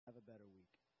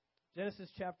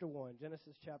Genesis chapter 1.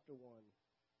 Genesis chapter 1.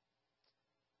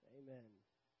 Amen.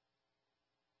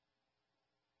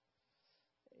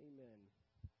 Amen.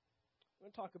 We're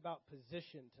going to talk about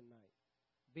position tonight.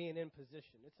 Being in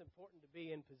position. It's important to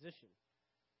be in position.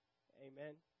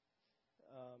 Amen.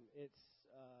 It's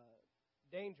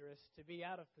dangerous to be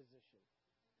out of position.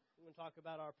 We're going to talk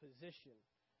about our position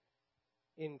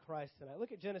in Christ tonight.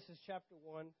 Look at Genesis chapter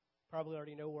 1. Probably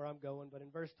already know where I'm going, but in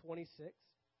verse 26,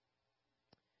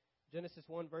 Genesis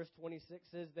 1 verse 26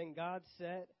 says, Then God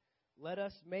said, Let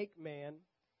us make man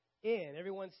in.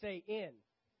 Everyone say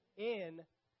in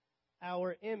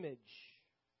our image.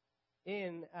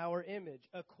 In our image,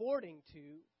 according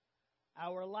to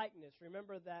our likeness.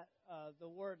 Remember that the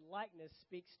word likeness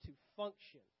speaks to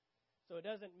function. So it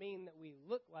doesn't mean that we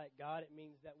look like God. It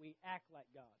means that we act like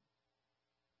God.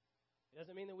 It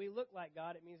doesn't mean that we look like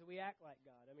God. It means that we act like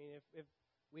God. I mean, if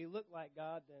we look like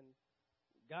God, then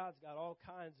God's got all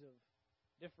kinds of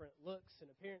different looks and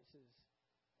appearances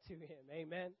to Him.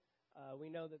 Amen.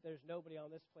 We know that there's nobody on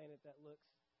this planet that looks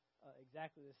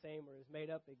exactly the same or is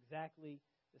made up exactly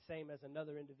the same as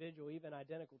another individual. Even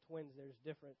identical twins, there's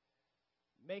different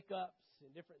makeups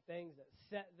and different things that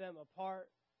set them apart.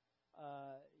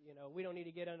 We don't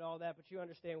need to get into all that, but you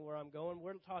understand where I'm going.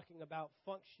 We're talking about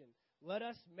function. Let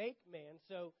us make man.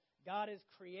 So God is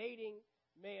creating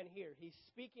man here. He's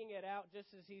speaking it out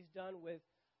just as He's done with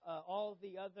all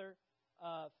the other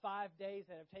 5 days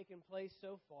that have taken place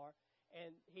so far.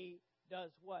 And He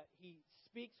does what? He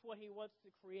speaks what He wants to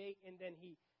create, and then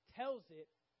He tells it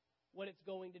what it's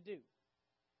going to do.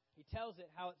 He tells it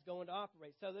how it's going to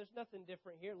operate. So there's nothing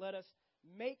different here. Let us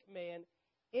make man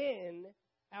in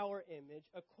our image,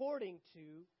 according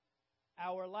to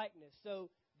our likeness. So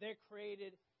they're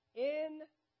created in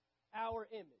our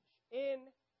image, in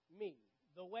me,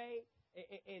 the way,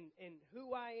 in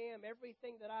who I am,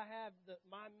 everything that I have,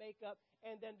 my makeup,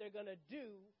 and then they're going to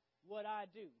do what I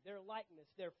do, their likeness,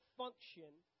 their function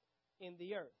in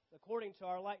the earth, according to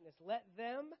our likeness. Let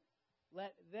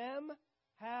them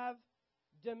have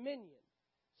dominion.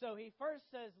 So He first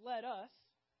says, let us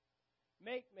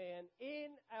make man in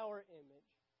our image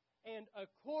and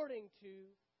according to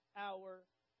our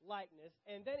likeness.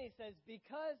 And then He says,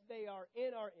 because they are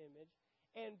in our image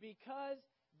and because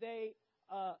they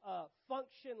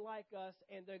function like us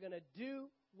and they're going to do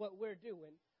what we're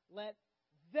doing, let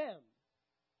them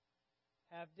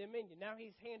have dominion. Now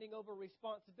He's handing over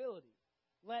responsibility.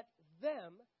 Let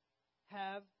them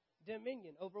have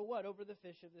dominion. Over what? Over the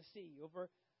fish of the sea, over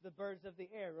the birds of the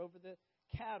air, over the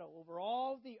cattle, over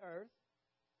all the earth,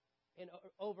 and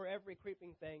over every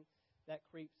creeping thing that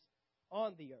creeps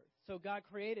on the earth. So God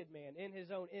created man in His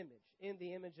own image. In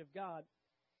the image of God,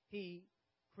 He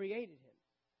created him.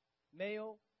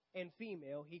 Male and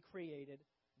female, He created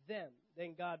them.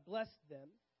 Then God blessed them,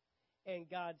 and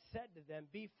God said to them,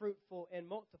 Be fruitful and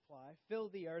multiply, fill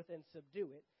the earth and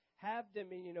subdue it, have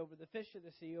dominion over the fish of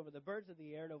the sea, over the birds of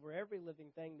the air, and over every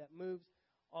living thing that moves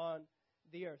on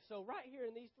the earth. So right here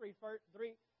in these three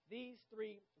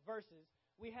verses,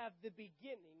 we have the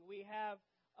beginning. We have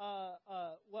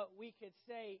what we could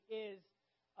say is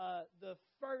the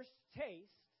first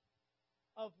taste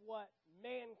of what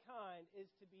mankind is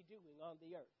to be doing on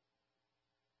the earth.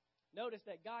 Notice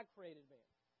that God created man.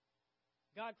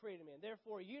 God created man.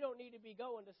 Therefore, you don't need to be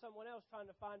going to someone else trying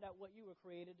to find out what you were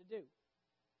created to do.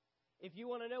 If you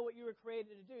want to know what you were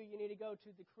created to do, you need to go to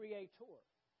the Creator,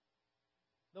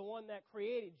 the one that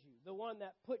created you, the one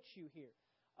that puts you here.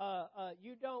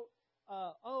 You don't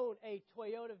own a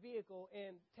Toyota vehicle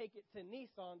and take it to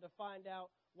Nissan to find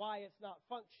out why it's not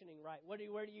functioning right. Where do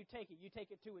you take it? You take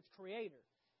it to its creator.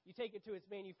 You take it to its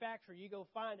manufacturer. You go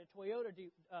find a Toyota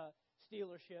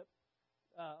dealership.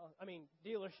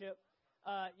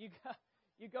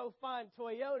 You go find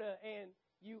Toyota and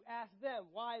you ask them,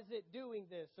 why is it doing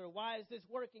this? Or why is this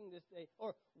working this way?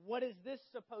 Or what is this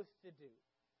supposed to do?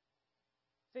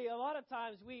 See, a lot of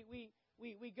times we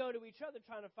go to each other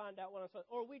trying to find out what I'm supposed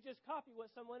to do, or we just copy what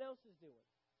someone else is doing.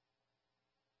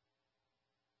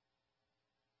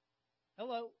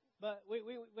 Hello, but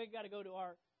we got to go to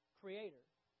our Creator,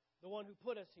 the one who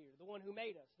put us here, the one who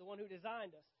made us, the one who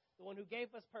designed us, the one who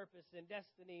gave us purpose and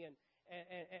destiny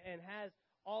and has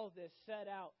all of this set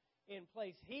out in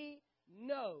place. He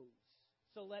knows.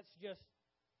 So let's just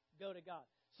go to God.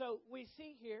 So we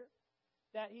see here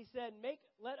that He said,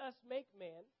 let us make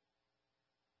man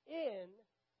in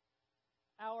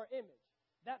our image.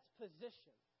 That's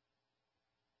position.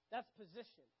 That's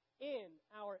position. In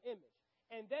our image.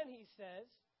 And then He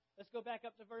says, let's go back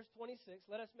up to verse 26.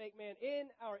 Let us make man in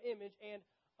our image and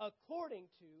according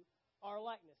to our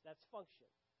likeness. That's function.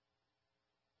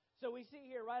 So we see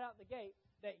here right out the gate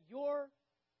that your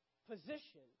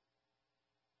position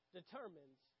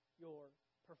determines your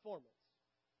performance.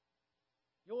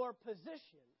 Your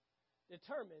position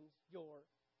determines your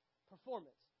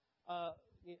performance.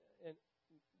 And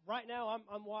right now,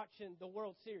 I'm watching the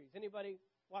World Series. Anybody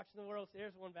watching the World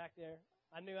Series? There's one back there.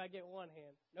 I knew I'd get one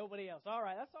hand. Nobody else. All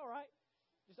right, that's all right.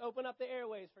 Just open up the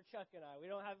airways for Chuck and I. We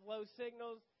don't have low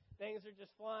signals. Things are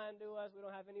just flying to us. We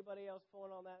don't have anybody else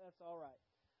pulling on that. That's all right.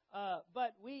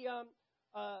 But me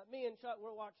and Chuck,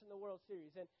 we're watching the World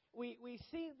Series, and we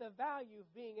see the value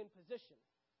of being in position.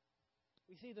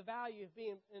 We see the value of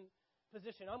being in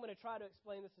position. I'm going to try to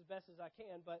explain this as best as I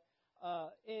can, but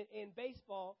in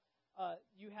baseball,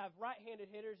 you have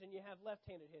right-handed hitters and you have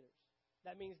left-handed hitters.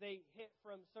 That means they hit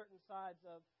from certain sides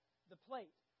of the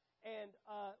plate. And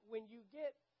when you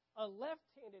get a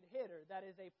left-handed hitter that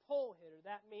is a pull hitter,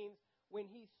 that means when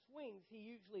he swings, he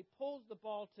usually pulls the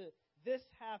ball to this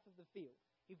half of the field.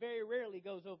 He very rarely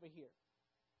goes over here.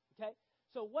 Okay?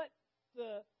 So what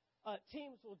the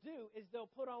teams will do is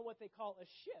they'll put on what they call a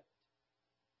shift.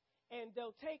 And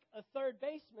they'll take a third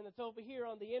baseman that's over here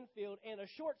on the infield and a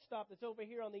shortstop that's over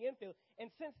here on the infield. And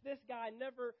since this guy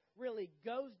never really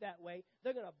goes that way,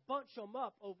 they're going to bunch him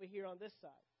up over here on this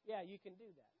side. Yeah, you can do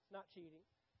that. It's not cheating.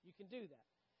 You can do that.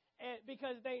 And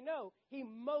because they know he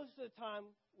most of the time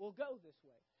will go this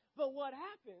way. But what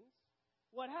happens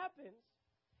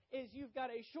is you've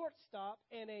got a shortstop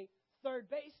and a third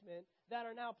baseman that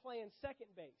are now playing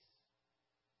second base,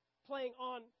 playing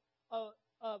on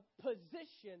a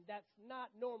position that's not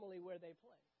normally where they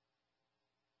play.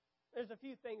 There's a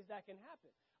few things that can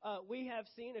happen. We have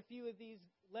seen a few of these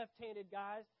left-handed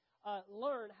guys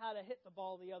learn how to hit the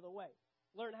ball the other way,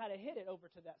 learn how to hit it over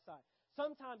to that side.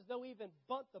 Sometimes they'll even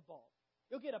bunt the ball.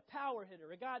 You'll get a power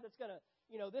hitter, a guy that's going to,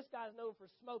 this guy's known for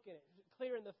smoking it,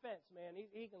 clearing the fence, man.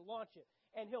 He can launch it,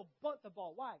 and he'll bunt the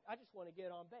ball. Why? I just want to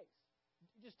get on base.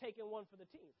 Just taking one for the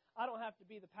team. I don't have to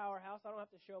be the powerhouse. I don't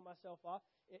have to show myself off.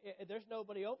 There's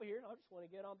nobody over here, and I just want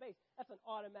to get on base. That's an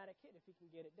automatic hit if he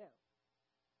can get it down.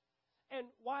 And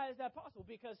why is that possible?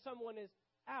 Because someone is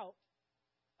out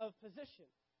of position.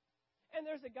 And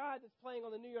there's a guy that's playing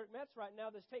on the New York Mets right now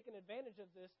that's taking advantage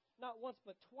of this not once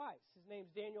but twice. His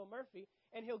name's Daniel Murphy,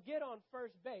 and he'll get on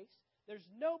first base. There's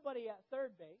nobody at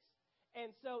third base.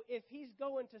 And so if he's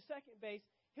going to second base,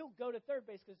 he'll go to third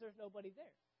base because there's nobody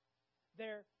there.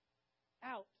 They're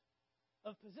out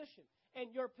of position.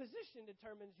 And your position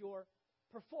determines your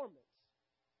performance.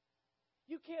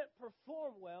 You can't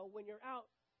perform well when you're out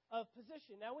of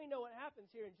position. Now, we know what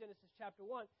happens here in Genesis chapter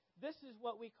 1. This is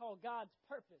what we call God's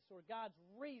purpose or God's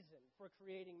reason for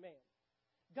creating man.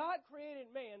 God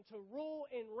created man to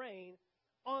rule and reign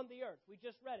on the earth. We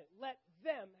just read it. Let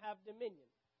them have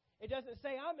dominion. It doesn't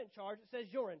say I'm in charge. It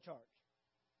says you're in charge.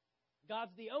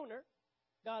 God's the owner.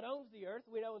 God owns the earth.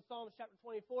 We know in Psalms chapter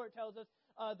 24 it tells us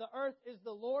the earth is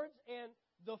the Lord's and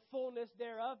the fullness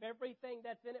thereof. Everything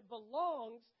that's in it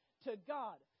belongs to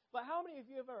God. But how many of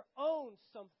you have ever owned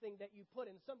something that you put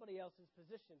in somebody else's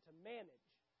position to manage?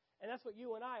 And that's what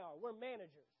you and I are. We're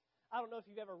managers. I don't know if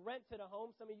you've ever rented a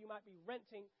home. Some of you might be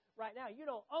renting right now. You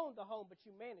don't own the home, but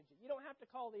you manage it. You don't have to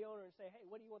call the owner and say, hey,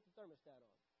 what do you want the thermostat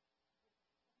on?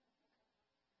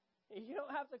 You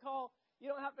don't have to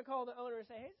call the owner and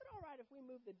say, hey, is it all right if we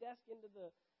move the desk into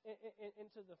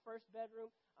the first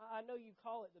bedroom? I know you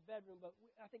call it the bedroom, but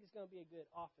I think it's going to be a good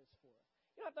office for us.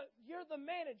 You're the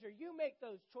manager. You make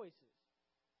those choices.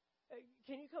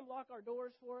 Can you come lock our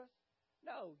doors for us?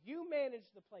 No, you manage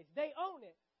the place. They own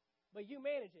it, but you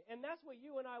manage it. And that's what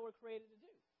you and I were created to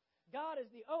do. God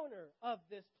is the owner of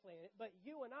this planet, but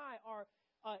you and I are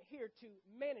here to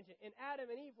manage it. And Adam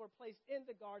and Eve were placed in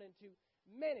the garden to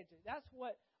manage it. That's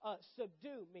what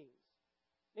subdue means.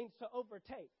 It means to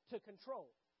overtake, to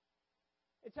control.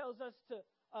 It tells us to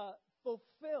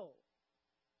fulfill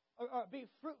or be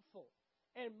fruitful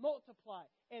and multiply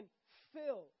and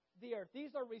fill the earth.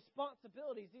 These are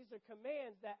responsibilities. These are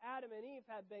commands that Adam and Eve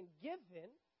have been given,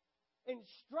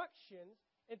 instructions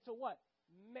into what?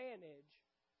 Manage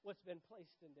what's been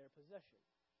placed in their possession.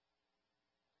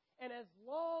 And as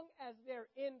long as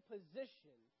they're in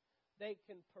position, they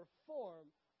can perform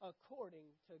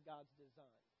according to God's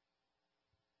design.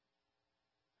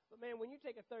 But man, when you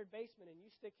take a third baseman and you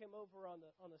stick him over on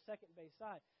the second base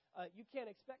side, you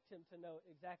can't expect him to know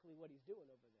exactly what he's doing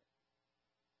over there.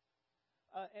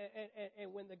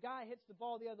 And when the guy hits the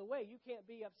ball the other way, you can't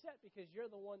be upset because you're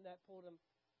the one that pulled him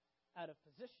out of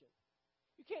position.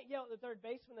 You can't yell at the third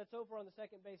baseman that's over on the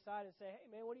second base side and say, hey,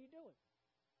 man, what are you doing?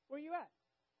 Where are you at?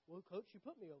 Well, coach, you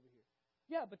put me over here.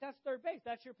 Yeah, but that's third base.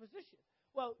 That's your position.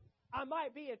 Well, I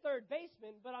might be a third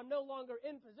baseman, but I'm no longer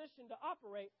in position to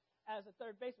operate as a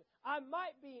third baseman. I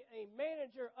might be a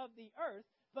manager of the earth,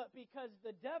 but because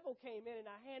the devil came in and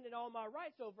I handed all my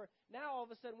rights over, now all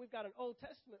of a sudden we've got an Old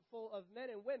Testament full of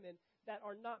men and women that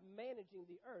are not managing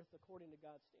the earth according to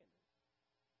God's standard.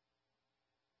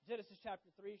 Genesis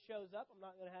chapter 3 shows up. I'm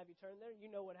not going to have you turn there. You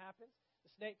know what happens.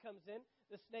 The snake comes in.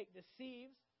 The snake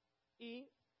deceives Eve.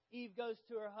 Eve goes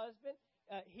to her husband.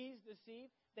 He's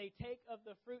deceived. They take of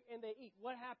the fruit and they eat.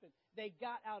 What happened? They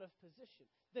got out of position.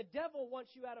 The devil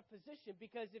wants you out of position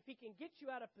because if he can get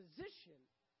you out of position,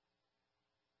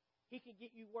 he can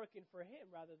get you working for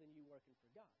him rather than you working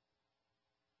for God.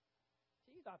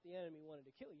 See, you thought the enemy wanted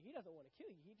to kill you. He doesn't want to kill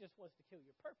you. He just wants to kill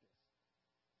your purpose.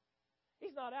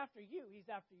 He's not after you. He's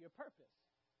after your purpose.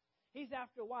 He's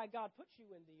after why God put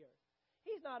you in the earth.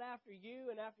 He's not after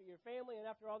you and after your family and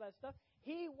after all that stuff.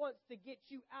 He wants to get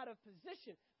you out of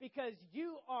position because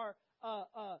you are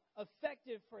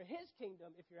effective for his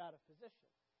kingdom if you're out of position.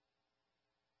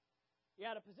 You're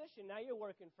out of position, now you're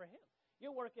working for him.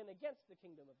 You're working against the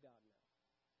kingdom of God now.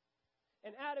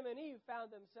 And Adam and Eve found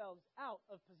themselves out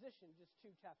of position just 2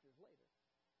 chapters later.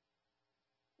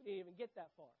 We didn't even get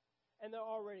that far. And they're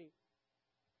already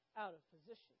out of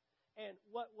position. And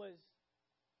what was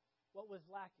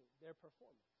lacking? Their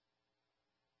performance.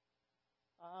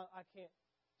 I can't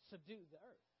subdue the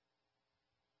earth.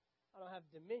 I don't have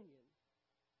dominion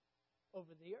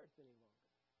over the earth any longer.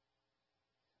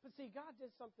 But see, God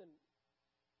did something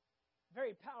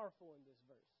very powerful in this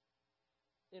verse.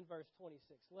 In verse 26,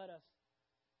 let us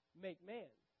make man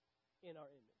in our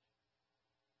image,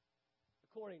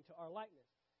 according to our likeness.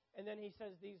 And then he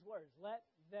says these words, let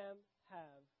them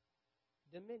have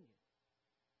dominion.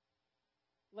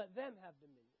 Let them have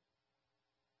dominion.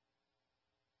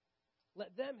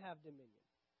 Let them have dominion.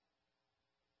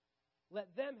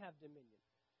 Let them have dominion.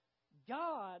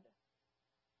 God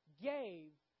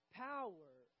gave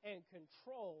power and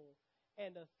control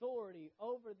and authority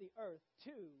over the earth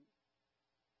to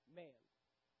man.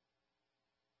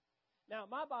 Now,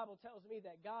 my Bible tells me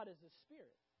that God is a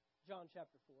spirit. John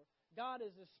chapter 4. God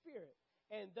is a spirit,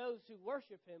 and those who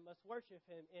worship him must worship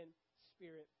him in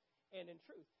spirit and in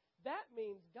truth. That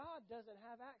means God doesn't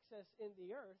have access in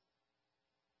the earth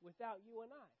without you and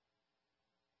I.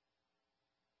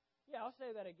 Yeah, I'll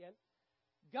say that again.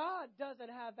 God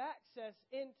doesn't have access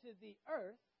into the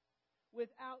earth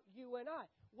without you and I.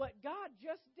 What God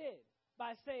just did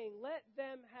by saying, let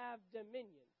them have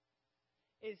dominion,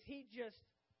 is he just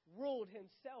ruled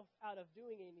himself out of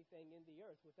doing anything in the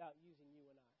earth without using you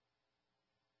and I.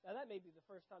 Now, that may be the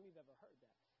first time you've ever heard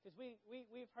that. Because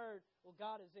we've heard, well,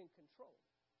 God is in control.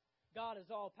 God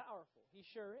is all-powerful. He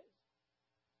sure is.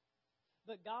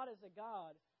 But God is a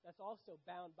God that's also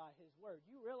bound by his word.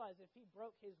 You realize if he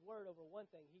broke his word over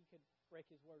one thing, he could break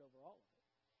his word over all of it.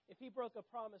 If he broke a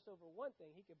promise over one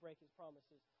thing, he could break his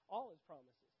promises, all his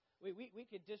promises. We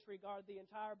could disregard the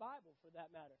entire Bible for that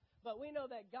matter. But we know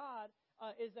that God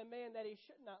is a man that he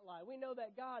should not lie. We know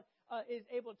that God is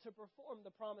able to perform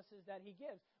the promises that he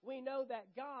gives. We know that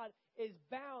God is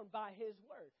bound by his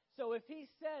word. So if he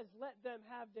says, let them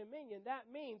have dominion,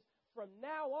 that means from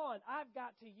now on, I've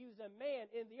got to use a man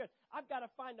in the earth. I've got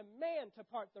to find a man to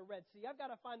part the Red Sea. I've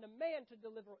got to find a man to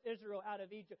deliver Israel out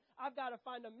of Egypt. I've got to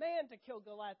find a man to kill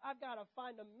Goliath. I've got to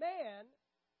find a man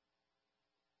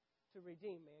to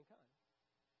redeem mankind.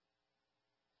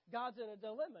 God's in a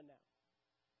dilemma now.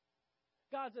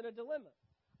 God's in a dilemma.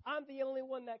 I'm the only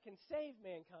one that can save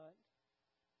mankind,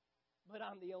 but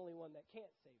I'm the only one that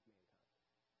can't save mankind.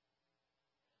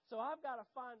 So I've got to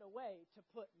find a way to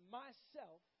put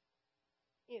myself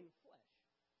in flesh.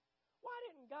 Why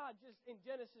didn't God just, in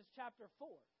Genesis chapter 4,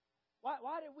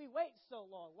 why did we wait so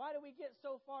long? Why did we get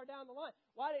so far down the line?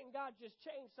 Why didn't God just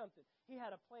change something? He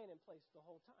had a plan in place the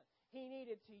whole time. He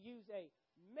needed to use a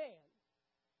man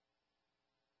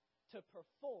to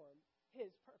perform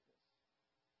his purpose.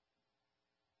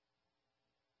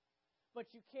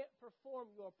 But you can't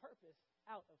perform your purpose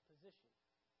out of position.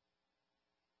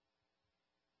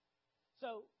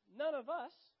 So none of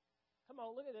us, come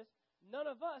on, look at this, none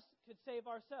of us could save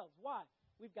ourselves. Why?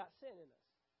 We've got sin in us.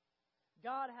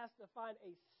 God has to find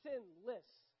a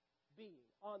sinless being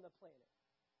on the planet.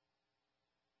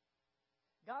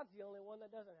 God's the only one that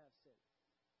doesn't have sin.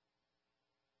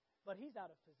 But he's out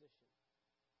of position.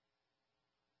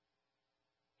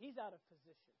 He's out of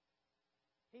position.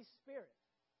 He's spirit.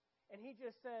 And he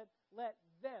just said, let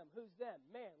them, who's them?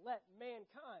 Man, let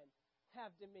mankind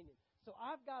have dominion. So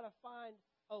I've got to find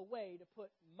a way to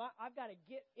I've got to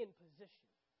get in position.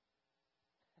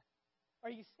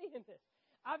 Are you seeing this?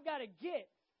 I've got to get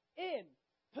in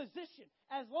position.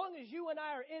 As long as you and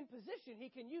I are in position,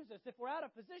 he can use us. If we're out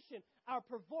of position, our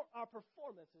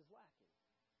performance is lacking.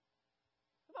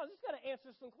 Come on, I'm just going to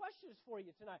answer some questions for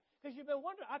you tonight. Because you've been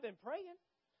wondering. I've been praying.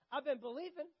 I've been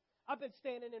believing. I've been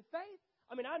standing in faith.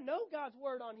 I mean, I know God's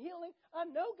word on healing. I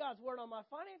know God's word on my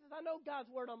finances. I know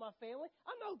God's word on my family.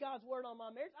 I know God's word on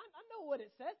my marriage. I know what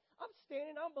it says. I'm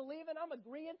standing. I'm believing. I'm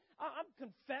agreeing. I'm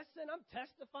confessing. I'm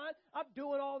testifying. I'm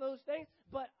doing all those things.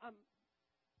 But I'm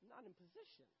not in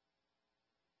position.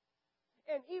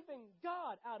 And even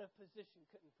God out of position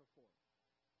couldn't perform.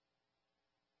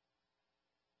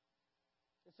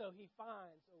 And so he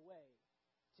finds a way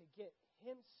to get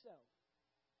himself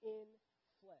in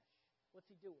flesh. What's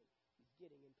he doing? He's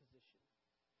getting in position.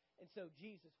 And so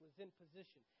Jesus was in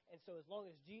position. And so as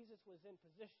long as Jesus was in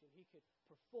position, he could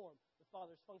perform the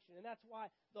Father's function. And that's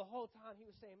why the whole time he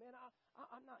was saying, man,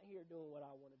 I'm not here doing what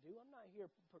I want to do. I'm not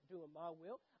here doing my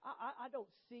will. I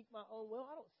don't seek my own will.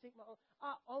 I don't seek my own.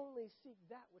 I only seek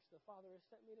that which the Father has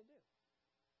sent me to do.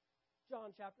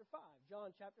 John chapter 5,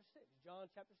 John chapter 6, John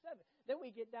chapter 7. Then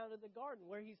we get down to the garden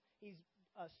where he's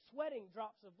sweating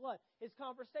drops of blood. His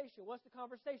conversation. What's the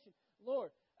conversation?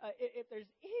 Lord, if there's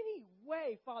any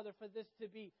way, Father, for this to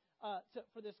be,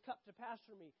 for this cup to pass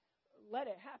from me,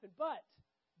 let it happen. But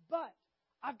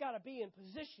I've got to be in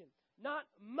position. Not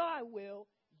my will,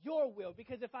 your will.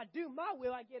 Because if I do my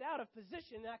will, I get out of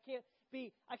position, and I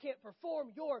can't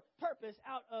perform your purpose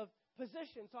out of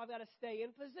position. So I've got to stay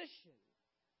in position.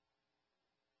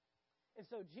 And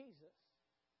so Jesus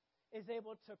is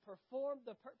able to perform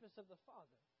the purpose of the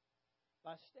Father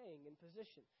by staying in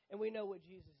position. And we know what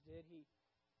Jesus did. He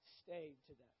stayed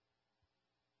to that.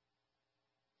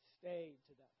 Stayed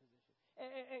to that position.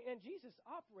 And Jesus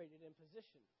operated in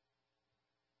position.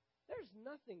 There's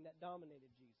nothing that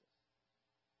dominated Jesus.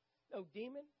 No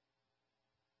demon.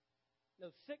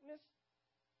 No sickness.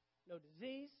 No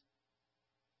disease.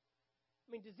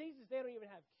 I mean, diseases they don't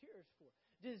even have cures for.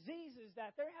 Diseases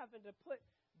that they're having to put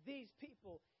these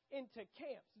people into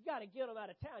camps. You got to get them out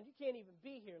of town. You can't even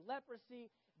be here. Leprosy,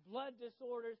 blood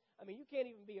disorders. I mean, you can't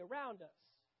even be around us.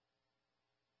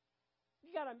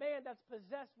 You got a man that's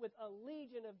possessed with a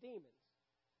legion of demons.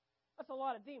 That's a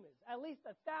lot of demons. At least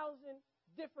 1,000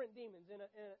 different demons in an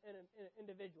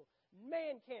individual.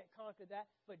 Man can't conquer that,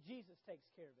 but Jesus takes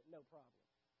care of it. No problem.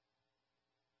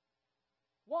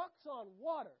 Walks on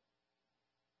water.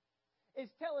 Is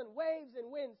telling waves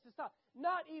and winds to stop.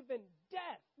 Not even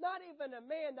death, not even a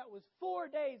man that was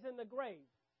 4 days in the grave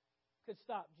could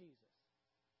stop Jesus.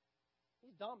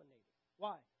 He's dominated.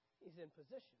 Why? He's in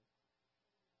position.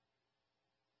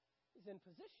 He's in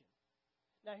position.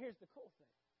 Now here's the cool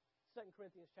thing. 2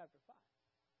 Corinthians chapter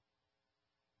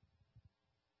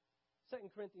 5.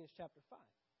 2 Corinthians chapter 5.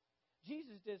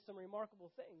 Jesus did some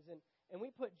remarkable things, and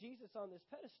we put Jesus on this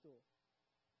pedestal.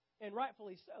 And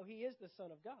rightfully so. He is the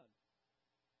Son of God.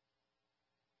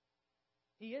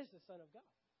 He is the Son of God,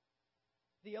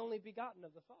 the only begotten of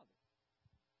the Father.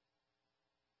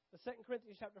 But 2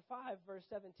 Corinthians chapter 5, verse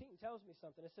 17 tells me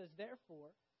something. It says,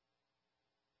 therefore,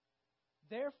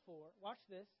 watch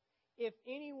this, if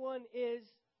anyone is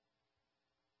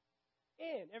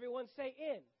in, everyone say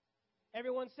in.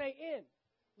 Everyone say in.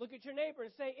 Look at your neighbor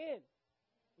and say in.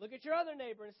 Look at your other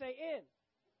neighbor and say in.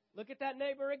 Look at that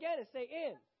neighbor again and say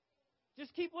in.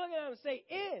 Just keep looking at him and say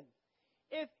in.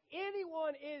 If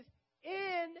anyone is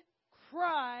in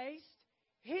Christ,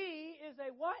 he is a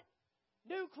what?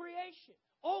 New creation.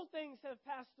 Old things have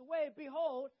passed away.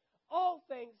 Behold, all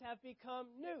things have become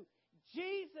new.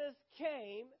 Jesus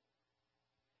came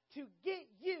to get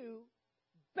you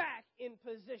back in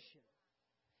position.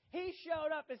 He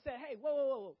showed up and said, hey,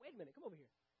 whoa, wait a minute, come over here.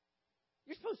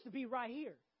 You're supposed to be right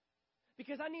here.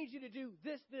 Because I need you to do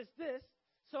this,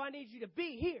 so I need you to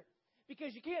be here.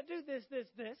 Because you can't do this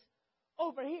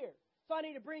over here. So I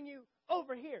need to bring you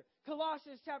over here.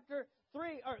 Colossians chapter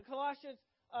 3, or Colossians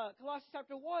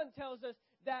chapter 1 tells us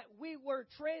that we were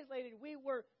translated, we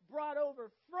were brought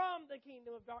over from the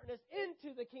kingdom of darkness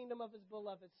into the kingdom of his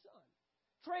beloved Son.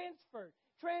 Transferred,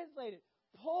 translated,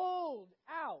 pulled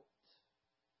out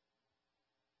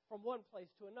from one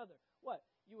place to another. What?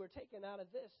 You were taken out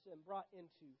of this and brought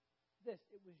into this.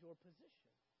 It was your position.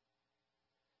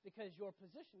 Because your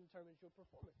position determines your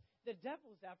performance. The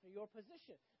devil's after your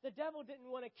position. The devil didn't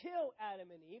want to kill Adam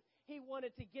and Eve. He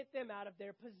wanted to get them out of their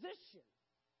position.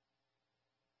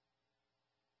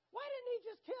 Why didn't he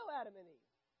just kill Adam and Eve?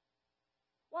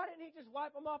 Why didn't he just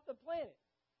wipe them off the planet?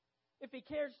 If he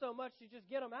cared so much to just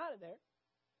get them out of there.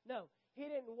 No, he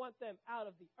didn't want them out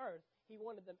of the earth. He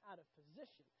wanted them out of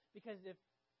position. Because if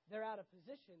they're out of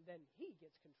position, then he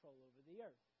gets control over the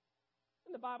earth.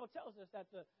 And the Bible tells us that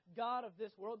the God of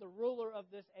this world, the ruler of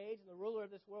this age, and the ruler of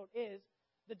this world is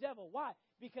The devil. Why?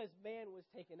 Because man was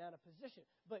taken out of position.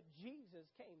 But Jesus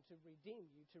came to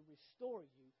redeem you, to restore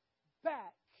you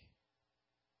back.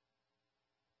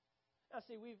 Now,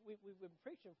 see, we've been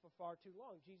preaching for far too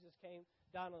long. Jesus came,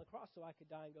 died on the cross so I could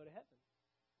die and go to heaven.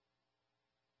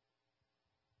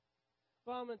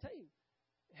 But I'm going to tell you,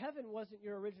 heaven wasn't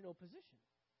your original position.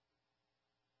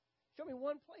 Show me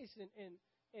one place in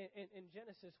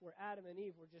Genesis where Adam and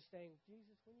Eve were just saying,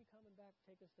 Jesus, when are you coming back?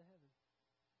 Take us to heaven.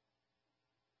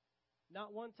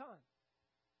 Not one time.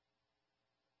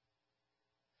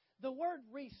 The word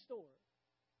restore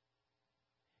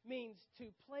means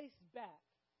to place back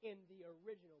in the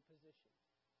original position.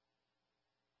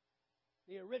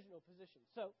 The original position.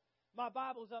 So, my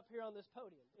Bible's up here on this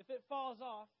podium. If it falls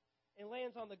off and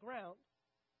lands on the ground,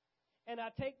 and I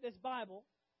take this Bible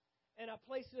and I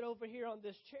place it over here on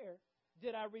this chair,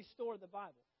 did I restore the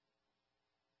Bible?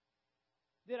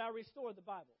 Did I restore the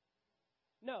Bible?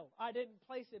 No, I didn't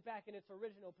place it back in its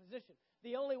original position.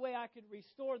 The only way I could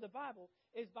restore the Bible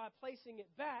is by placing it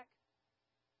back.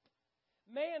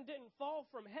 Man didn't fall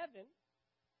from heaven.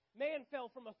 Man fell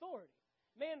from authority.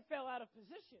 Man fell out of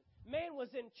position. Man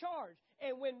was in charge.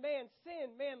 And when man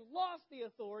sinned, man lost the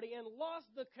authority and lost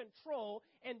the control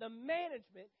and the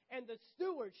management and the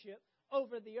stewardship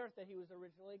over the earth that he was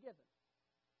originally given.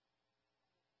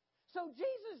 So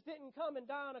Jesus didn't come and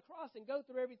die on a cross and go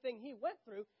through everything he went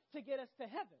through to get us to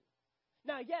heaven.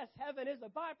 Now, yes, heaven is a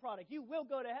byproduct. You will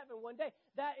go to heaven one day.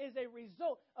 That is a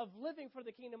result of living for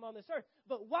the kingdom on this earth.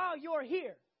 But while you're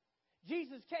here,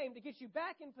 Jesus came to get you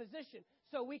back in position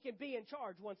so we can be in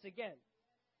charge once again.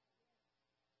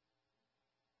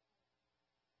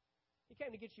 He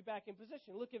came to get you back in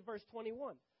position. Look at verse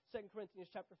 21, 2 Corinthians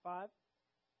chapter 5,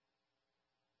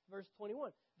 verse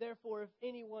 21. Therefore, if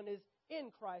anyone is in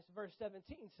Christ, verse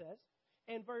 17 says,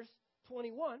 and verse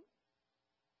 21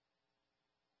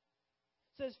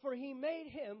 says, for he made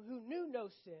him who knew no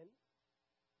sin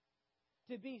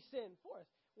to be sin for us.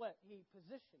 What? He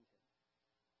positioned him.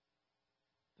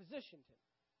 Positioned him.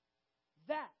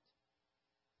 That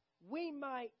we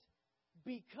might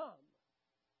become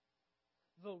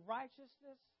the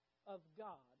righteousness of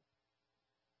God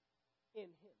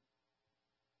in him.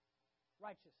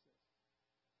 Righteousness.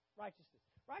 Righteousness.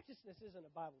 Righteousness isn't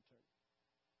a Bible term.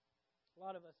 A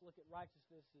lot of us look at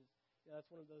righteousness as,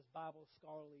 that's one of those Bible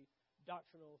scholarly,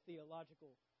 doctrinal,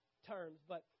 theological terms,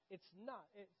 but it's not.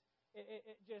 It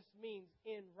just means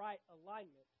in right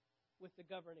alignment with the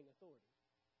governing authority.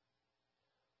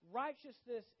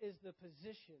 Righteousness is the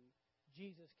position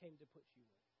Jesus came to put you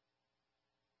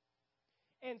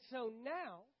in. And so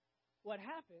now, what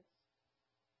happens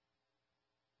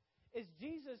is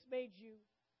Jesus made you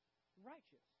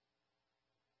righteous.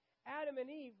 Adam and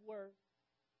Eve were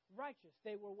righteous.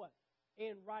 They were what?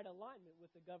 In right alignment with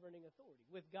the governing authority,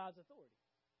 with God's authority.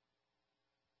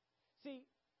 See,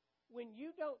 when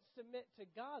you don't submit to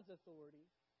God's authority,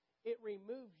 it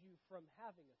removes you from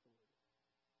having authority.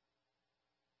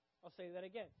 I'll say that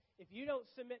again. If you don't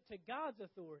submit to God's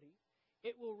authority,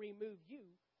 it will remove you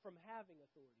from having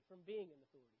authority, from being in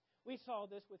authority. We saw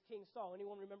this with King Saul.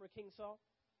 Anyone remember King Saul?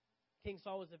 King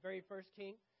Saul was the very first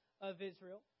king of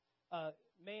Israel.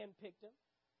 Man picked him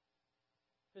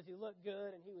because he looked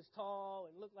good and he was tall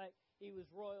and looked like he was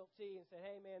royalty and said,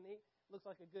 hey, man, he looks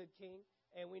like a good king.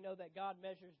 And we know that God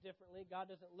measures differently.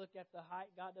 God doesn't look at the height.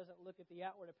 God doesn't look at the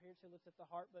outward appearance. He looks at the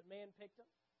heart. But man picked him.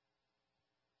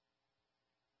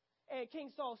 And King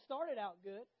Saul started out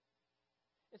good.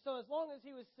 And so as long as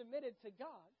he was submitted to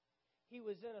God, he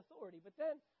was in authority. But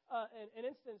then an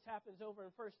instance happens over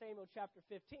in 1 Samuel chapter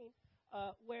 15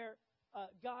 where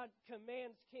God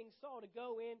commands King Saul to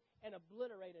go in and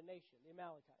obliterate a nation, the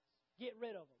Amalekites. Get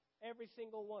rid of them, every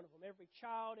single one of them, every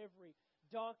child, every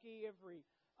donkey, every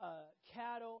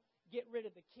cattle. Get rid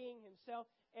of the king himself.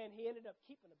 And he ended up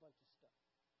keeping a bunch of stuff.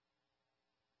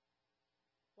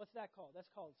 What's that called?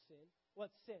 That's called sin.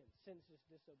 What's sin? Sin is just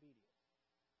disobedience.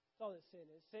 That's all that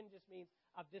sin is. Sin just means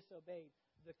I've disobeyed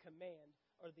the command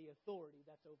or the authority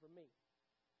that's over me.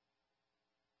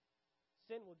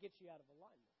 Sin will get you out of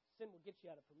alignment. Sin will get you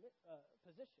out of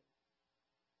position.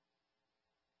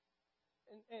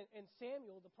 And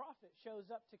Samuel, the prophet, shows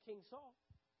up to King Saul.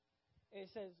 And he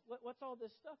says, what's all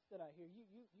this stuff that I hear?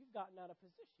 You've gotten out of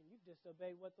position. You've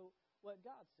disobeyed what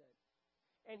God said.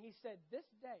 And he said, this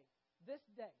day,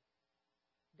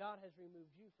 God has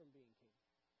removed you from being king.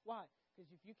 Why?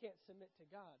 Because if you can't submit to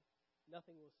God,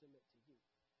 nothing will submit to you.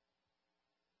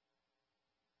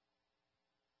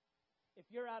 If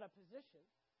you're out of position,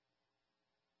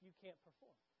 you can't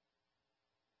perform.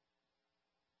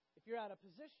 If you're out of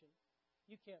position,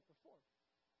 you can't perform.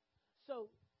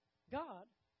 So God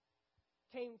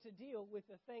came to deal with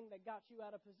the thing that got you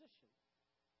out of position.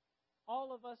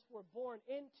 All of us were born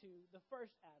into the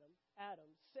first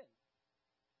Adam's sin.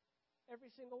 Every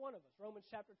single one of us. Romans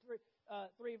chapter 3,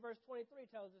 verse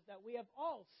 23 tells us that we have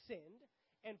all sinned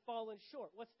and fallen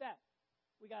short. What's that?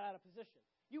 We got out of position.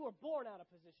 You were born out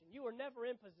of position. You were never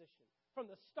in position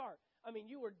from the start. I mean,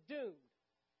 you were doomed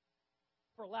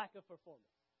for lack of performance.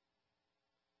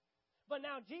 But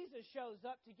now Jesus shows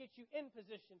up to get you in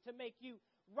position, to make you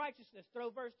righteousness.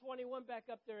 Throw verse 21 back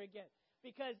up there again.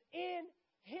 Because in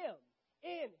Him,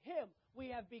 we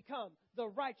have become the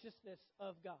righteousness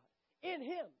of God. In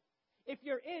Him. If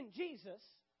you're in Jesus,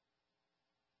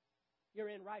 you're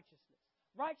in righteousness.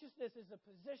 Righteousness is a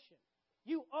position.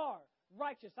 You are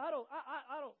righteous. I don't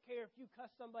care if you cuss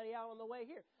somebody out on the way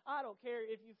here. I don't care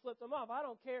if you flip them off. I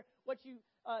don't care what you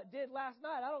did last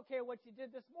night. I don't care what you did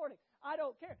this morning. I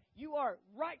don't care. You are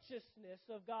righteousness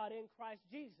of God in Christ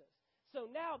Jesus. So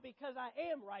now, because I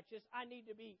am righteous, I need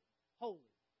to be holy.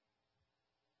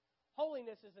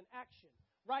 Holiness is an action.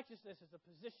 Righteousness is a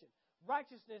position.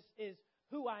 Righteousness is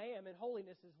who I am, and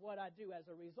holiness is what I do as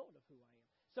a result of who I am.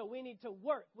 So we need to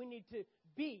work. We need to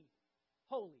be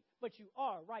holy, but you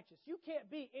are righteous. You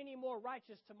can't be any more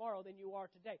righteous tomorrow than you are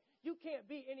today. You can't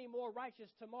be any more righteous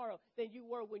tomorrow than you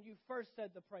were when you first said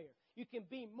the prayer. You can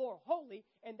be more holy,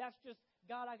 and that's just,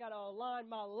 God, I got to align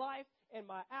my life and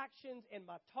my actions and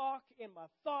my talk and my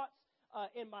thoughts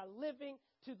and my living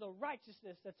to the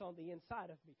righteousness that's on the inside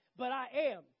of me. But I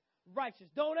am righteous.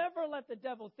 Don't ever let the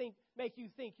devil make you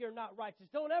think you're not righteous.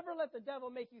 Don't ever let the devil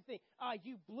make you think,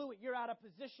 you blew it, you're out of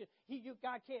position.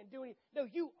 God can't do anything. No,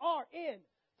 you are in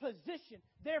position.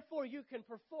 Therefore, you can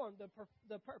perform the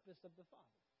purpose of the Father.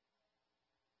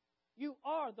 You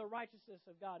are the righteousness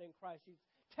of God in Christ Jesus.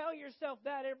 Tell yourself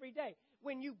that every day.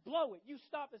 When you blow it, you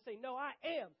stop and say, no, I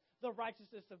am the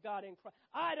righteousness of God in Christ.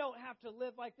 I don't have to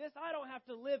live like this. I don't have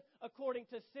to live according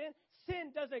to sin.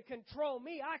 Sin doesn't control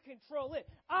me. I control it.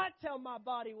 I tell my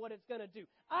body what it's going to do.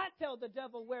 I tell the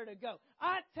devil where to go.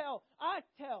 I'm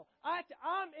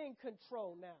in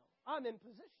control now. I'm in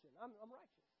position. I'm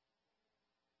righteous.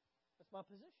 That's my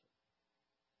position.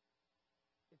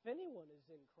 If anyone is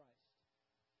in Christ,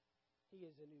 he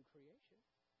is a new creation.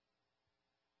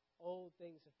 Old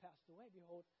things have passed away.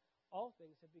 Behold, all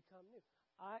things have become new.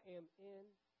 I am in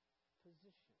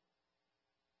position.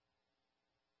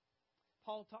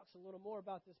 Paul talks a little more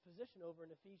about this position over in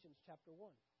Ephesians chapter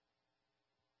 1.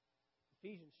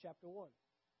 Ephesians chapter 1.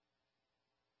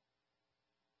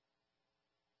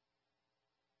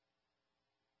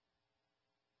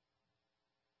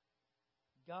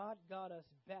 God got us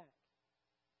back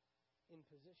in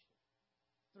position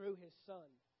through His Son,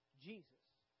 Jesus.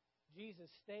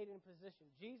 Jesus stayed in position.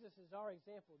 Jesus is our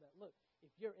example that, look, if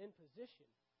you're in position,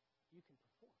 you can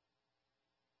perform.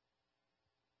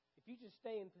 If you just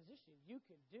stay in position, you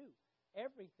can do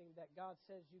everything that God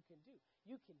says you can do.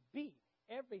 You can be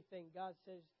everything God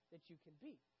says that you can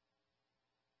be.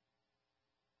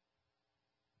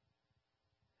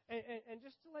 And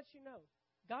just to let you know,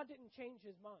 God didn't change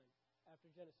His mind after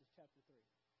Genesis chapter 3.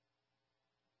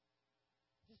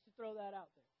 Just to throw that out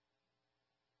there.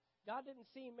 God didn't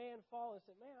see man fall and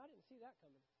say, man, I didn't see that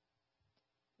coming.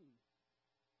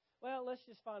 Well, let's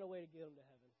just find a way to get him to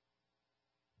heaven.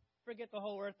 Forget the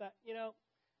whole earth. It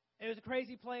was a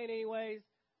crazy plan anyways.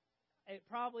 It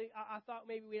probably, I thought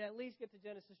maybe we'd at least get to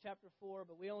Genesis chapter 4,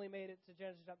 but we only made it to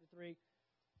Genesis chapter 3.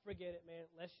 Forget it, man.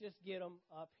 Let's just get them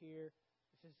up here.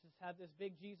 Let's just have this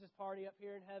big Jesus party up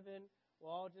here in heaven.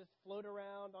 We'll all just float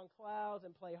around on clouds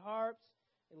and play harps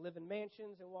and live in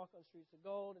mansions and walk on streets of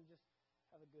gold and just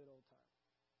have a good old time.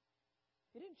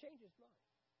 He didn't change His mind.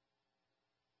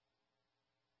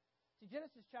 See,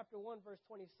 Genesis chapter 1, verse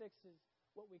 26 is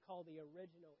what we call the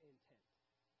original intent.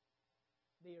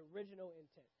 The original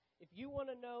intent. If you want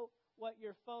to know what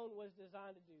your phone was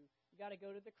designed to do, you got to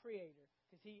go to the Creator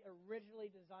because He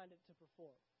originally designed it to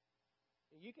perform.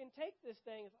 And you can take this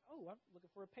thing and say, I'm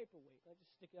looking for a paperweight. I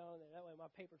just stick it on there. That way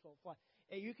my papers won't fly.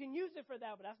 And you can use it for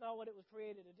that, but that's not what it was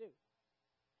created to do.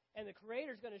 And the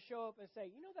Creator's going to show up and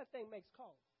say, that thing makes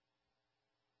calls.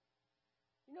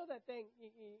 That thing,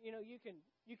 you can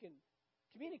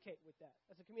communicate with that.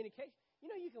 That's a communication.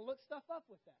 You can look stuff up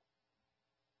with that.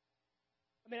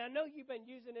 I mean, I know you've been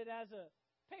using it as a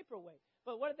paperweight,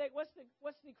 but what's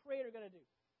the Creator going to do?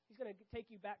 He's going to take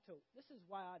you back to, this is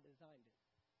why I designed it.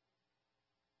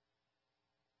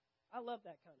 I love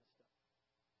that kind of stuff.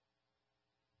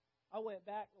 I went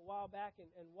back a while back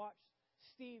and watched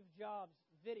Steve Jobs'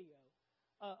 video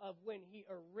of when he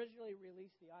originally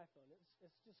released the iPhone.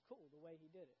 It's just cool the way he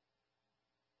did it.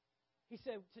 He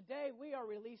said, today we are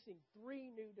releasing 3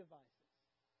 new devices.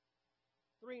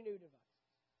 3 new devices.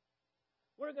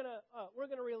 we're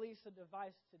gonna release a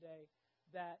device today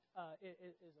that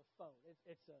is a phone.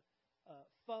 It's a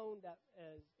phone that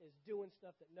is doing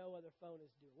stuff that no other phone is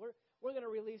doing. We're going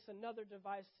to release another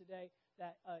device today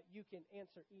that you can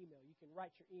answer email. You can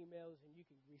write your emails and you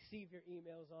can receive your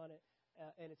emails on it,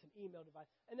 and it's an email device.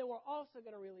 And then we're also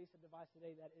going to release a device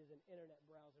today that is an internet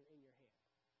browser in your hand.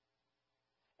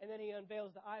 And then he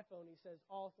unveils the iPhone. He says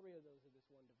all three of those are this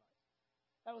one device.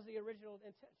 That was the original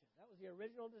intention. That was the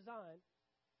original design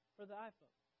for the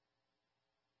iPhone.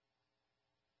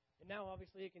 And now,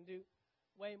 obviously, it can do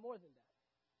way more than that.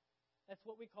 That's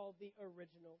what we call the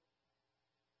original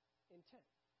intent.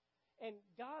 And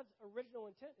God's original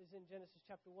intent is in Genesis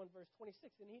chapter 1, verse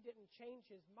 26, and he didn't change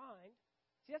his mind.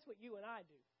 See, that's what you and I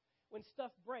do. When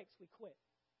stuff breaks, we quit.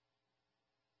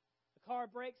 The car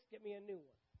breaks, get me a new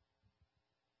one.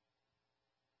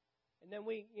 And then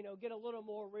we, get a little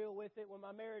more real with it. When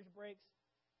my marriage breaks,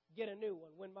 get a new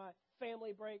one. When my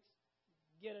family breaks,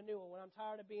 get a new one. When I'm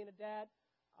tired of being a dad,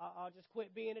 I'll just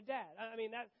quit being a dad. I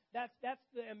mean, that's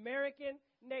the American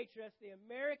nature. That's the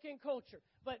American culture.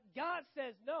 But God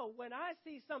says, no, when I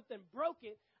see something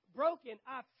broken,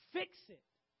 I fix it.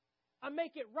 I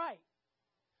make it right.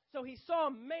 So he saw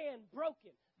man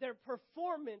broken. Their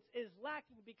performance is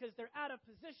lacking because they're out of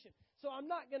position. So I'm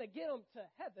not going to get them to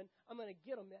heaven. I'm going to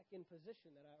get them back in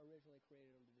position that I originally created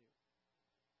them to do.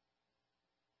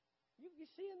 You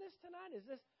seeing this tonight?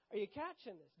 Are you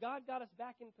catching this? God got us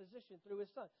back in position through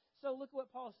his Son. So look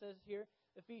what Paul says here,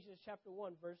 Ephesians chapter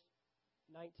 1, verse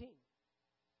 19.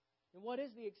 And what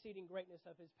is the exceeding greatness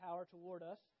of his power toward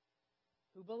us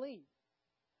who believe?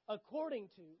 According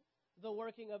to the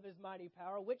working of his mighty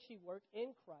power, which he worked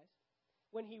in Christ,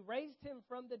 when he raised him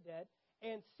from the dead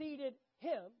and seated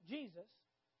him, Jesus,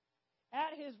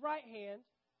 at his right hand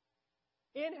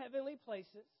in heavenly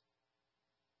places,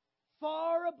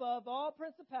 far above all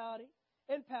principality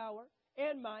and power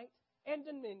and might and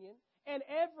dominion and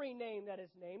every name that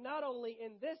is named, not only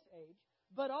in this age,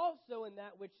 but also in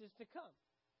that which is to come.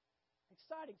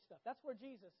 Exciting stuff. That's where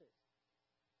Jesus is.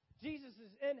 Jesus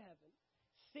is in heaven,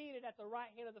 seated at the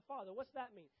right hand of the Father. What's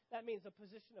that mean? That means a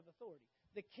position of authority.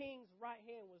 The king's right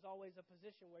hand was always a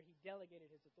position where he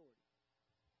delegated his authority.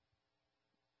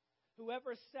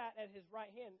 Whoever sat at his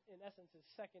right hand, in essence, is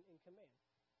second in command.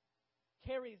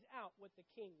 Carries out what the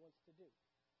king wants to do.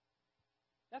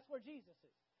 That's where Jesus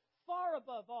is. Far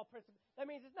above all principles. That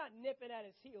means it's not nipping at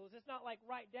his heels. It's not like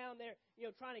right down there,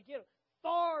 trying to get him.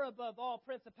 Far above all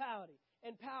principality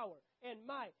and power and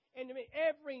might and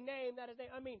every name that is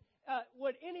named.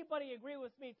 Would anybody agree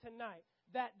with me tonight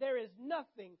that there is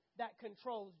nothing that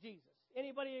controls Jesus?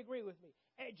 Anybody agree with me?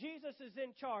 Jesus is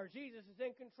in charge. Jesus is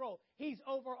in control. He's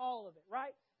over all of it,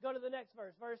 right? Go to the next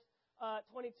verse, verse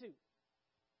 22.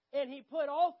 And he put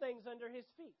all things under his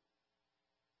feet.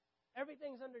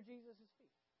 Everything's under Jesus'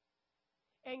 feet.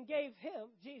 And gave him,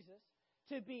 Jesus,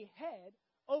 to be head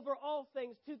over all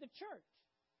things to the church.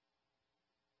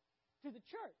 To the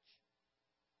church,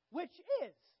 which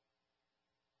is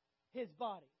his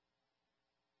body.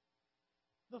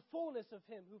 The fullness of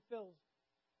him who fills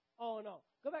all in all.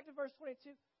 Go back to verse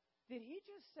 22. Did he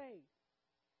just say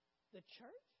the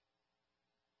church?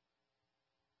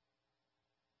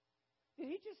 Did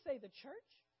he just say the church?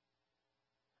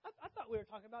 I thought we were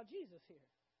talking about Jesus here.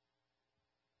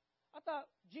 I thought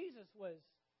Jesus was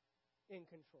in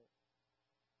control.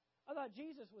 I thought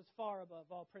Jesus was far above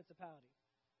all principality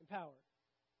and power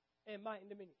and might and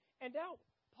dominion. And now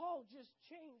Paul just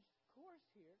changed course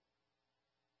here.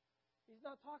 He's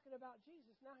not talking about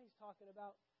Jesus. Now he's talking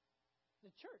about the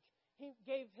church. He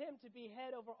gave him to be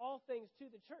head over all things to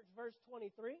the church. Verse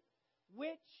 23,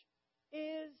 which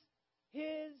is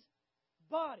his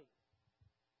body.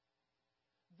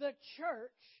 The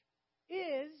church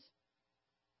is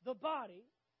the body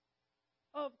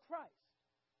of Christ.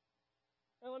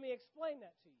 Now let me explain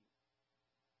that to you.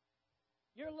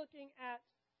 You're looking at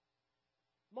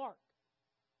Mark.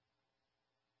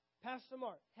 Pastor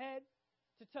Mark, head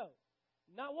to toe.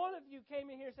 Not one of you came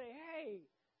in here and say, hey,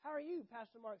 how are you,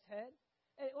 Pastor Mark's head?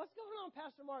 And what's going on,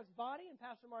 Pastor Mark's body and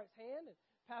Pastor Mark's hand?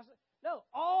 And No,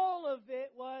 all of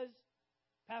it was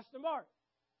Pastor Mark.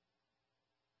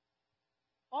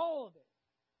 All of it.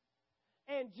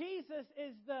 And Jesus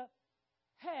is the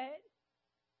head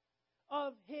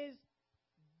of his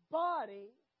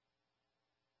body,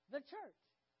 the church.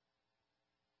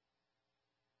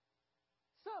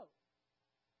 So,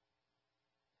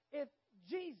 if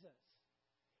Jesus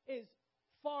is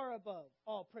far above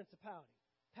all principality,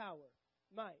 power,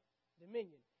 might,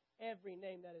 dominion, every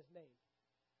name that is named,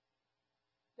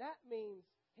 that means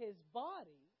his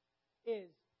body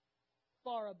is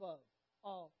far above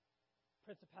all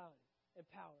principality, and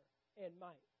power and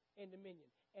might and dominion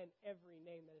and every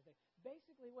name that is named.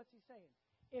 Basically, what's he saying?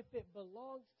 If it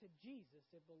belongs to Jesus,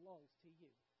 it belongs to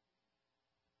you.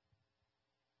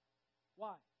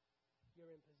 Why?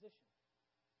 You're in position.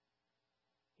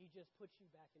 He just puts you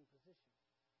back in position.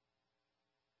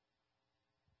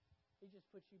 He just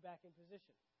puts you back in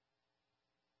position.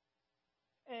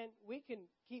 And we can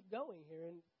keep going here.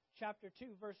 In chapter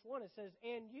 2, verse 1, it says,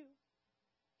 and you,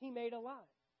 he made alive.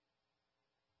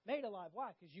 Made alive.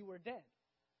 Why? Because you were dead.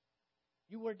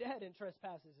 You were dead in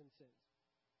trespasses and sins.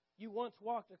 You once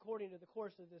walked according to the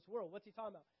course of this world. What's he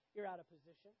talking about? You're out of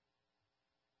position.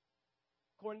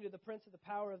 According to the prince of the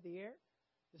power of the air,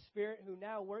 the spirit who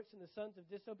now works in the sons of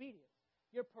disobedience.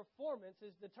 Your performance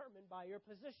is determined by your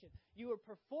position. You are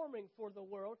performing for the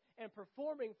world and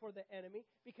performing for the enemy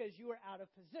because you are out of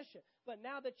position. But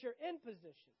now that you're in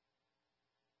position,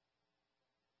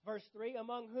 verse 3,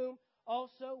 among whom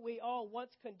also we all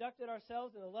once conducted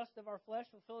ourselves in the lust of our flesh,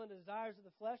 fulfilling the desires of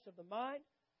the flesh, of the mind,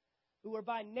 who were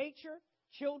by nature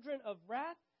children of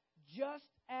wrath, just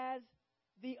as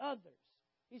the others.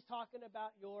 He's talking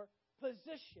about your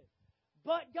position.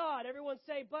 But God, everyone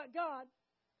say, but God.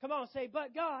 Come on, say,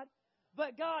 but God.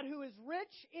 But God, who is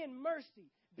rich in mercy,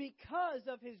 because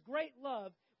of his great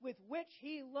love with which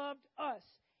he loved us,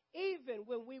 even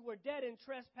when we were dead in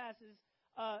trespasses,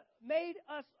 made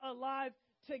us alive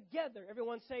together.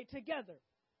 Everyone say, together.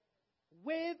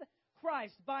 With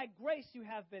Christ. By grace you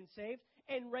have been saved,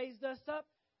 and raised us up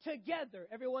together.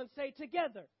 Everyone say,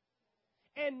 together.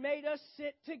 And made us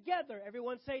sit together.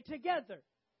 Everyone say, together.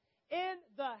 In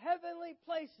the heavenly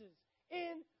places,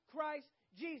 in Christ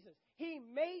Jesus. He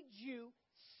made you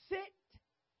sit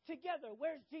together.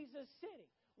 Where's Jesus sitting?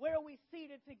 Where are we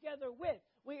seated together with?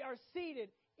 We are seated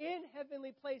in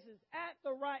heavenly places at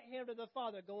the right hand of the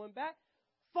Father, going back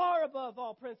far above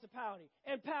all principality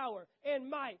and power and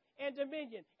might and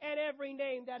dominion and every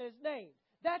name that is named.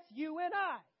 That's you and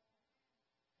I.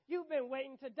 You've been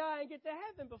waiting to die and get to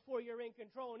heaven before you're in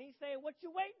control. And he's saying, what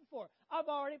you waiting for? I've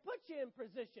already put you in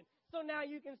position. So now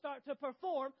you can start to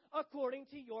perform according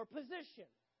to your position.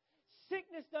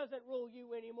 Sickness doesn't rule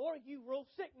you anymore. You rule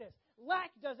sickness.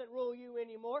 Lack doesn't rule you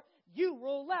anymore. You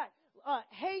rule lack.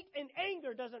 Hate and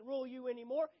anger doesn't rule you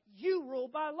anymore. You rule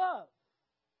by love.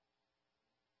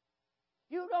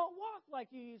 You don't walk like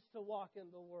you used to walk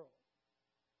in the world.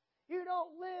 You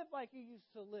don't live like you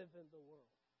used to live in the world.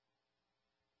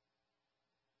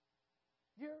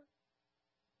 You're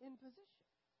in position.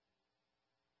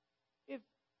 If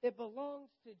it belongs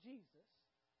to Jesus,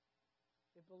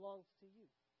 it belongs to you.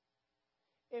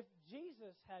 If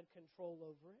Jesus had control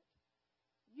over it,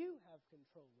 you have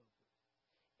control over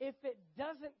it. If it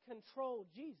doesn't control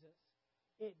Jesus,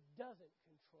 it doesn't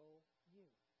control you.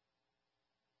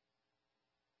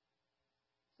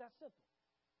 It's that simple.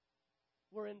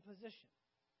 We're in position.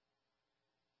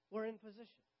 We're in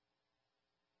position.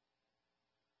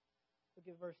 Look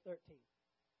at verse 13.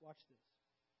 Watch this.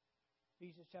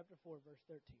 Ephesians chapter 4, verse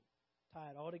 13. Tie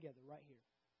it all together right here.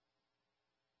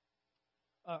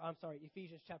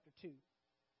 Ephesians chapter 2,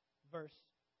 verse.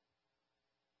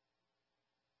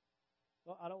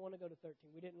 Well, I don't want to go to 13.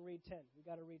 We didn't read 10. We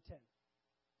got to read 10.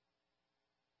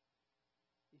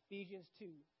 Ephesians 2,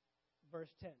 verse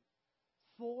 10.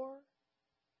 For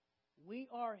we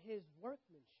are his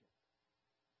workmanship,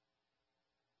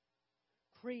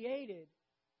 created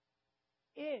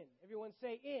in, everyone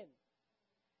say in,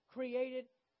 created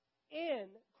in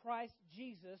Christ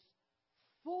Jesus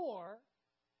for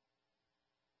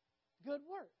good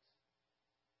works.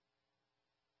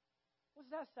 What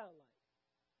does that sound like?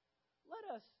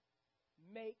 Let us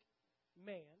make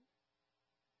man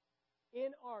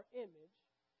in our image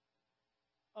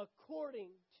according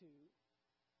to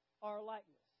our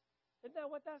likeness. Isn't that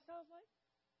what that sounds like?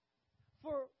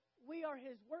 For we are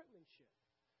his workmanship,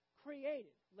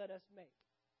 created, let us make,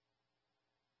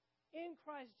 in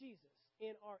Christ Jesus,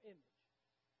 in our image,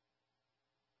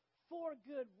 for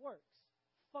good works,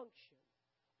 function,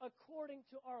 according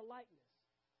to our likeness,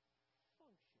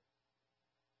 function.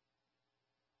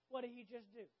 What did he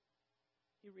just do?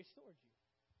 He restored you.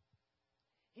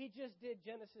 He just did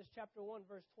Genesis chapter 1,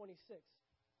 verse 26,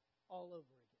 all over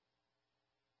again.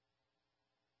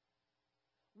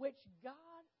 Which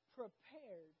God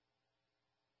prepared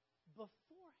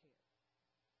beforehand.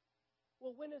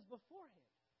 Well, when is beforehand?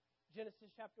 Genesis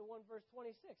chapter 1, verse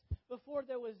 26. Before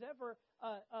there was ever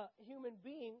a human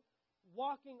being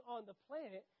walking on the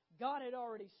planet, God had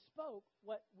already spoke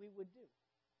what we would do.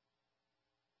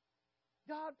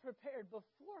 God prepared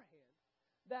beforehand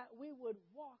that we would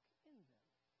walk in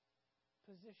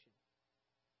them. Position.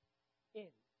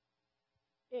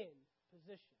 In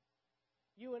position.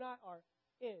 You and I are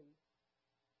in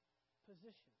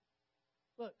position.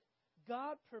 Look,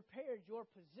 God prepared your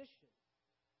position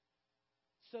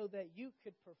so that you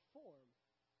could perform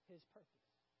His purpose.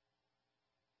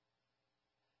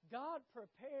 God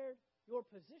prepared your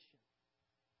position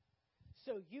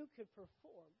so you could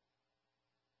perform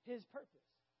His purpose.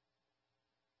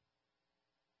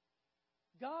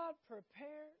 God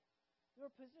prepared your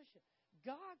position.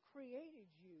 God created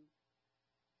you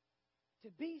to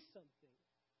be something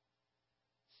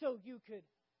so you could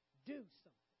do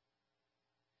something.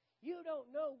 You don't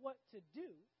know what to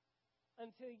do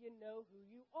until you know who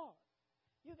you are.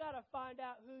 You got to find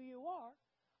out who you are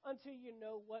until you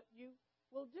know what you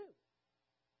will do.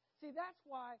 See, that's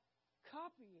why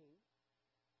copying,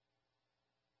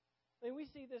 we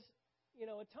see this,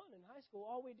 a ton in high school.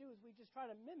 All we do is we just try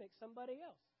to mimic somebody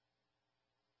else.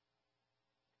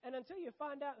 And until you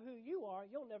find out who you are,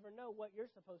 you'll never know what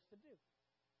you're supposed to do.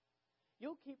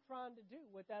 You'll keep trying to do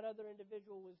what that other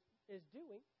individual is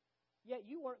doing, yet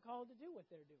you weren't called to do what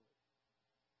they're doing.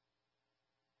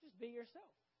 Just be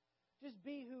yourself. Just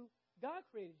be who God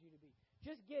created you to be.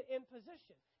 Just get in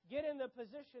position. Get in the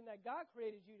position that God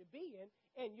created you to be in,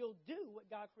 and you'll do what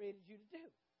God created you to do.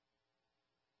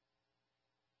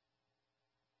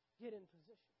 Get in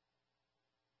position.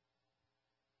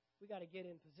 We got to get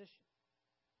in position.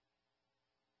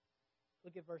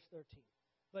 Look at verse 13.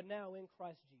 But now in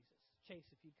Christ Jesus. Chase,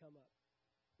 if you come up.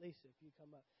 Lisa, if you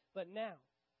come up. But now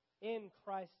in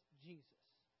Christ Jesus.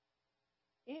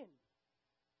 In.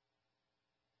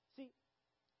 See,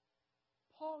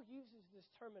 Paul uses this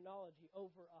terminology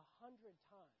over 100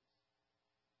 times.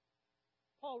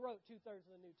 Paul wrote 2/3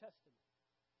 of the New Testament.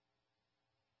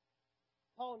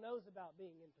 Paul knows about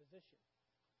being in position.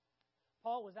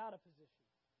 Paul was out of position.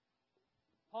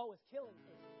 Paul was killing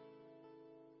Christians.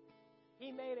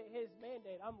 He made it his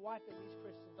mandate. I'm wiping these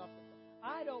Christians off the front.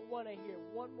 I don't want to hear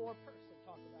one more person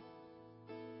talk about it.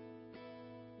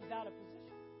 He's out of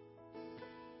position.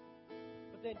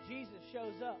 But then Jesus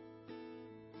shows up.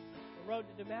 The road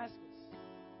to Damascus,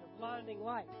 the blinding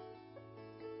light.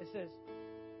 It says,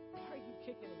 why are you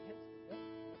kicking against it?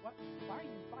 Why are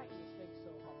you fighting this thing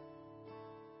so hard?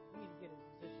 You need to get in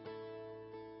position.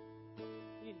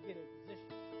 You need to get in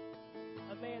position.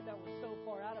 A man that was so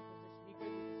far out of position, he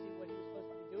couldn't even see what he was supposed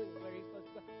to be doing and where he was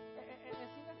supposed to go. And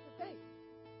see, that's the thing.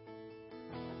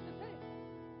 That's the thing.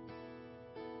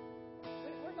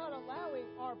 We're not allowing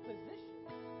our position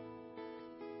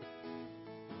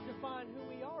to define who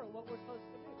we are and what we're supposed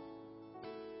to do.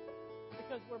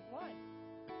 Because we're blinded.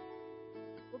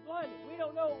 We're blinded. We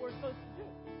don't know what we're supposed to do.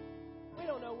 We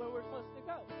don't know where we're supposed to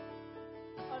go.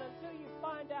 But until you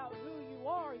find out who you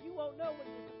are, you won't know what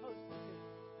you're supposed to do.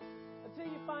 Until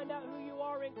you find out who you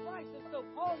are in Christ. And so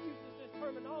Paul uses this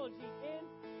terminology in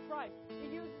Christ. He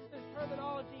uses this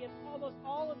terminology in almost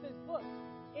all of his books.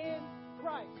 In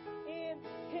Christ. In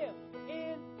Him.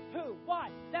 In who? Why?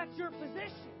 That's your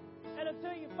position. And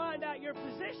until you find out your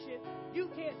position, you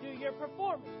can't do your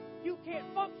performance. You can't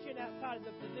function outside of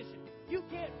the position. You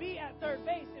can't be at third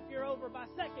base if you're over by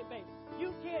second base.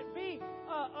 You can't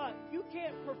you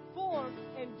can't perform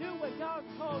and do what God's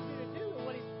called you to do and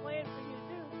what He's planned for you to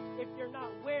do if you're not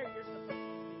where you're supposed to be.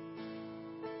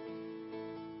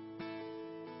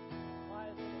 Why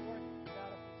isn't it working? It's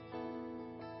out of position.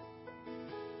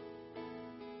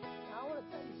 Now, I want to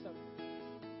tell you something.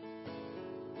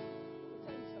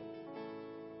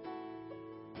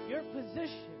 Your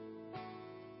position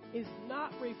is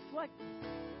not reflected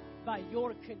by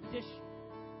your condition.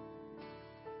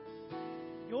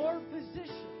 Your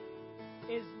position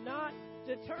is not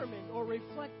determined or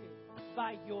reflected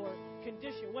by your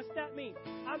condition. What's that mean?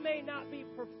 I may not be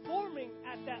performing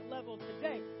at that level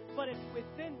today, but it's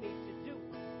within me to do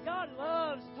it. God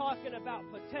loves talking about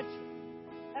potential.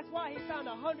 That's why He found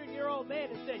a 100-year-old man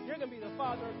and said, you're going to be the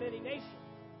father of many nations.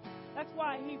 That's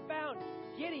why He found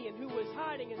Gideon, who was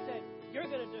hiding, and said, you're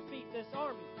going to defeat this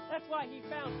army. That's why He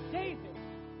found David,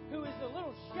 who is a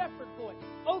little shepherd boy,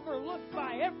 overlooked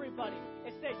by everybody,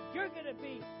 and said, you're going to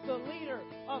be the leader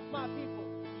of my people.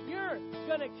 You're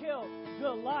going to kill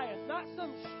Goliath. Not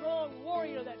some strong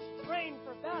warrior that's trained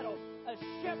for battle, a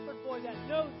shepherd boy that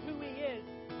knows who he is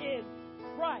in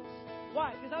Christ.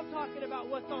 Why? Because I'm talking about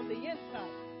what's on the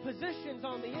inside. Positions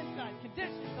on the inside,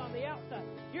 conditions on the outside.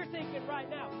 You're thinking right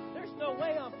now, there's no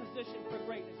way I'm positioned for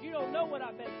greatness. You don't know what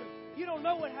I've been through. You don't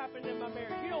know what happened in my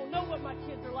marriage. You don't know what my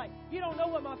kids are like. You don't know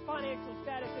what my financial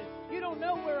status is. You don't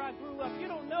know where I grew up. You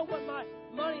don't know what my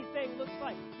money thing looks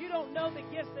like. You don't know the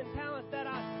gifts and talents that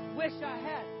I wish I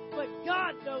had. But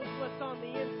God knows what's on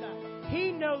the inside.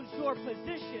 He knows your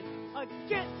position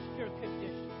against your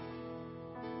condition.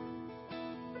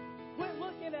 Quit looking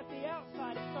at the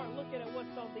outside and start looking at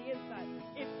what's on the inside.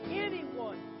 If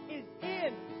anyone is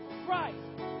in Christ,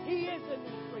 he is a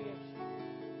new creation.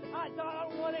 I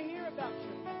don't want to hear about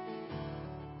your past.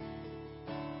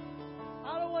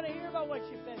 I don't want to hear about what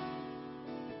you've been through.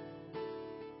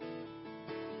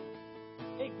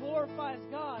 It glorifies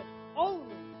God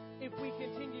only if we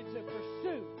continue to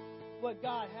pursue what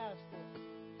God has for us.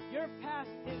 Your past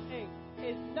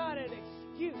is not an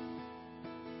excuse.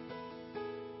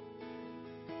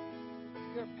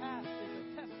 Your past is a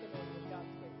testimony of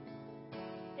God's faithfulness.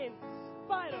 In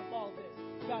spite of all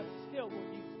this, God still will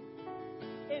use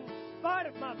it. In spite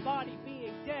of my body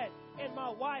being dead and my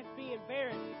wife being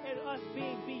barren and us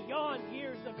being beyond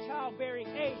years of childbearing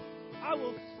age, I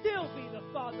will still be the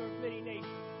father of many nations.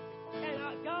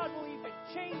 And God will even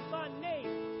change my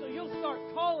name so you'll start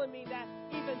calling me that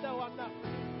even though I'm not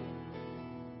producing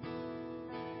it.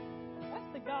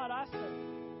 That's the God I serve.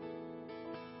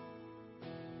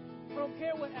 I don't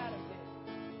care what Adam did.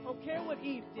 I don't care what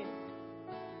Eve did.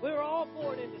 We were all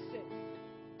born into sin.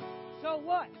 So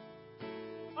what?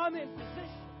 I'm in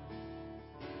position.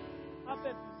 I'm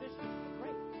in position for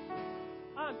greatness.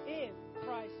 I'm in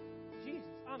Christ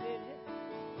Jesus. I'm in Him.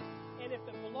 And if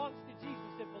it belongs to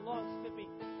Jesus, it belongs to me.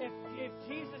 If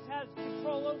Jesus has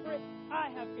control over it, I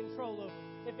have control over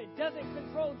it. If it doesn't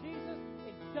control Jesus,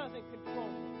 it doesn't control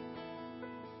me.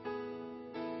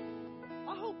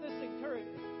 I hope this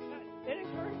encourages. It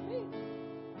encouraged me.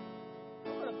 I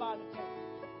want to buy the text.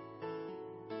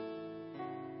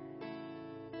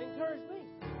 It encouraged me.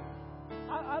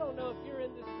 I don't know if you're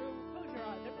in this room. Close your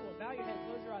eyes. Everyone, bow your head.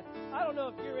 Close your eyes. I don't know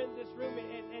if you're in this room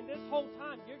and this whole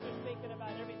time you're just thinking about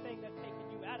everything that's taking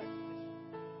you out of position.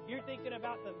 You're thinking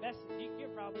about the mess. You're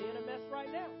probably in a mess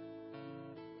right now.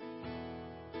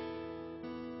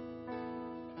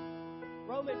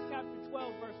 Romans chapter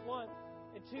 12, verse 1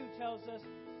 and 2 tells us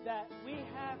that we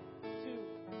have to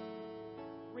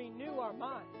renew our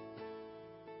minds.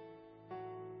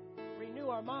 Renew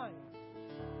our minds.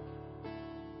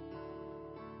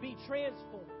 Be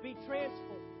transformed. Be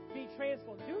transformed. Be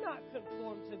transformed. Do not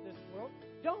conform to this world.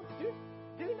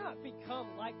 Do not become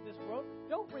like this world.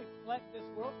 Don't reflect this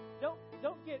world.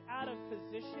 Don't get out of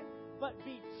position, but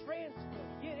be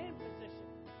transformed. Get in position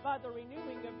by the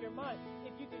renewing of your mind.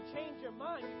 If you can change your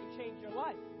mind, you can change your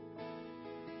life.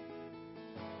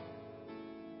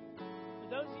 For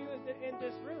those of you in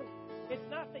this room, it's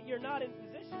not that you're not in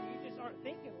position. You just aren't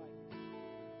thinking like it.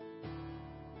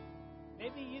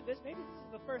 Maybe this is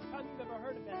the first time you've ever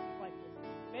heard a message like this.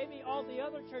 Maybe all the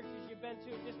other churches you've been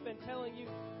to have just been telling you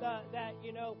that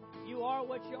you are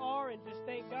what you are, and just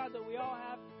thank God that we all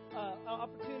have an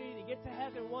opportunity to get to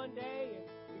heaven one day, and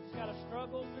we just got to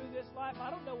struggle through this life.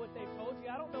 I don't know what they've told you.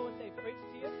 I don't know what they've preached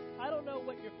to you. I don't know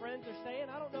what your friends are saying.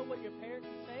 I don't know what your parents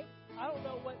are saying. I don't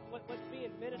know what's being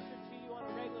ministered to you on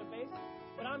a regular basis.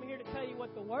 But I'm here to tell you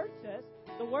what the Word says.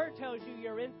 The Word tells you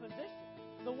you're in position.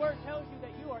 The Word tells you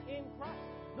that you are in Christ.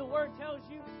 The Word tells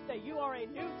you that you are a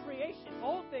new creation.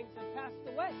 Old things have passed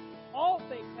away. All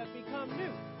things have become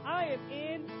new. I am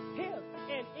in Him.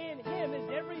 And in Him is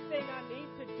everything I need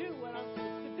to do what I'm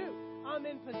supposed to do. I'm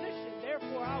in position.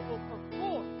 Therefore, I will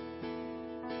perform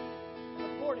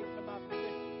according to my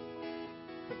position.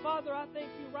 So, Father, I thank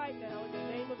you right now in the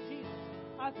name of Jesus.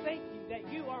 I thank you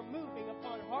that you are moving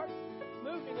upon hearts,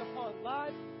 moving upon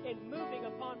lives, and moving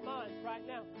upon minds right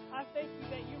now. I thank you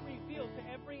that you reveal to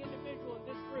every individual in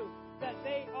this room that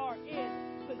they are in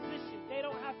position. They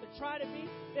don't have to try to be.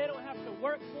 They don't have to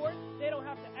work for it. They don't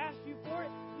have to ask you for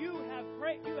it. You have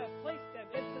placed them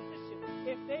in position.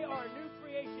 If they are a new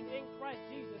creation in Christ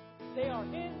Jesus, they are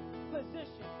in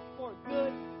position for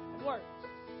good works.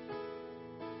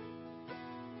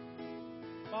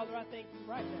 Father, I thank you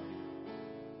right now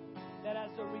that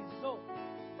as a result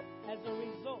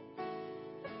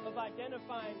of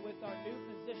identifying with our new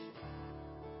position,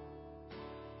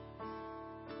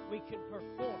 we can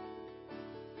perform.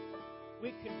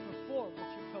 We can perform what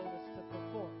you told us to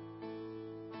perform.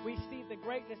 We see the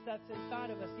greatness that's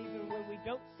inside of us even when we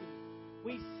don't see it.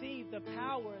 We see the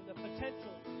power and the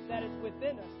potential that is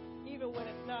within us even when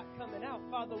it's not coming out.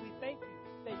 Father, we thank you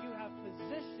that you have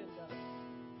positioned us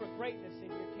for greatness in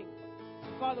your kingdom.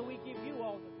 And Father, we give you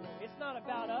all the glory. It's not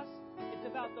about us. It's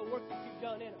about the work that you've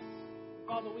done in us.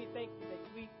 Father, we thank you that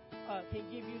we can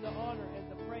give you the honor and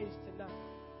the praise tonight.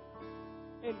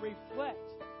 And reflect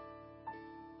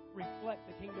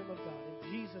the kingdom of God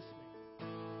in Jesus'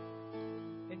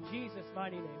 name. In Jesus'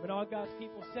 mighty name. And all God's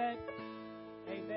people said, amen.